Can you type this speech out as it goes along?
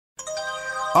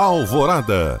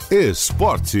Alvorada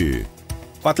Esporte.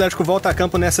 O Atlético volta a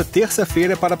campo nesta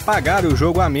terça-feira para pagar o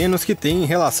jogo a menos que tem em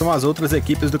relação às outras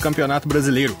equipes do Campeonato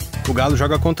Brasileiro. O Galo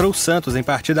joga contra o Santos em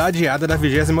partida adiada da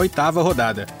 28ª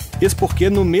rodada. Isso porque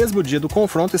no mesmo dia do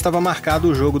confronto estava marcado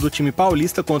o jogo do time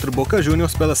paulista contra o Boca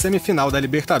Juniors pela semifinal da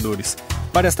Libertadores.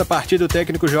 Para esta partida, o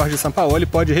técnico Jorge Sampaoli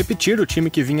pode repetir o time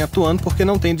que vinha atuando porque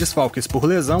não tem desfalques por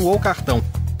lesão ou cartão.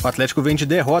 O Atlético vem de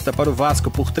derrota para o Vasco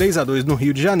por 3-2 no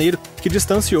Rio de Janeiro, que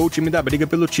distanciou o time da briga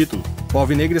pelo título. O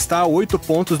alvinegro está a 8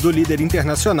 pontos do líder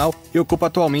internacional e ocupa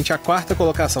atualmente a 4ª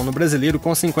colocação no Brasileiro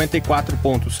com 54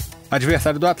 pontos.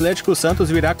 Adversário do Atlético, o Santos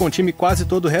virá com o time quase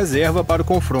todo reserva para o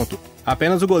confronto.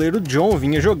 Apenas o goleiro John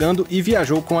vinha jogando e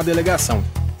viajou com a delegação.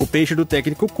 O peixe do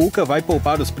técnico Cuca vai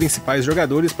poupar os principais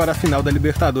jogadores para a final da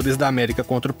Libertadores da América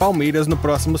contra o Palmeiras no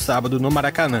próximo sábado no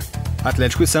Maracanã.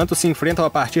 Atlético e Santos se enfrentam a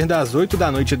partir das 8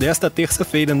 da noite desta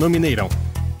terça-feira no Mineirão.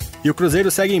 E o Cruzeiro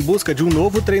segue em busca de um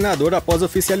novo treinador após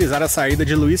oficializar a saída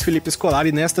de Luiz Felipe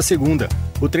Scolari nesta segunda.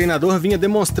 O treinador vinha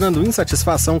demonstrando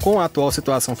insatisfação com a atual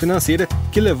situação financeira,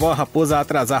 que levou a Raposa a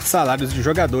atrasar salários de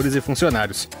jogadores e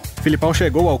funcionários. Filipão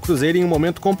chegou ao Cruzeiro em um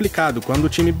momento complicado, quando o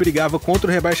time brigava contra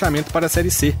o rebaixamento para a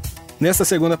Série C. Nesta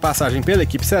segunda passagem pela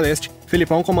equipe celeste,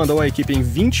 Filipão comandou a equipe em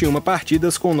 21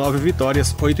 partidas com 9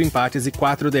 vitórias, 8 empates e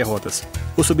 4 derrotas.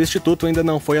 O substituto ainda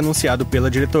não foi anunciado pela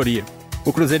diretoria.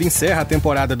 O Cruzeiro encerra a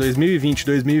temporada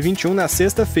 2020-2021 na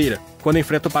sexta-feira, quando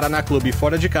enfrenta o Paraná Clube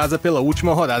fora de casa pela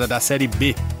última rodada da Série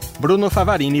B. Bruno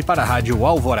Favarini para a Rádio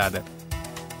Alvorada.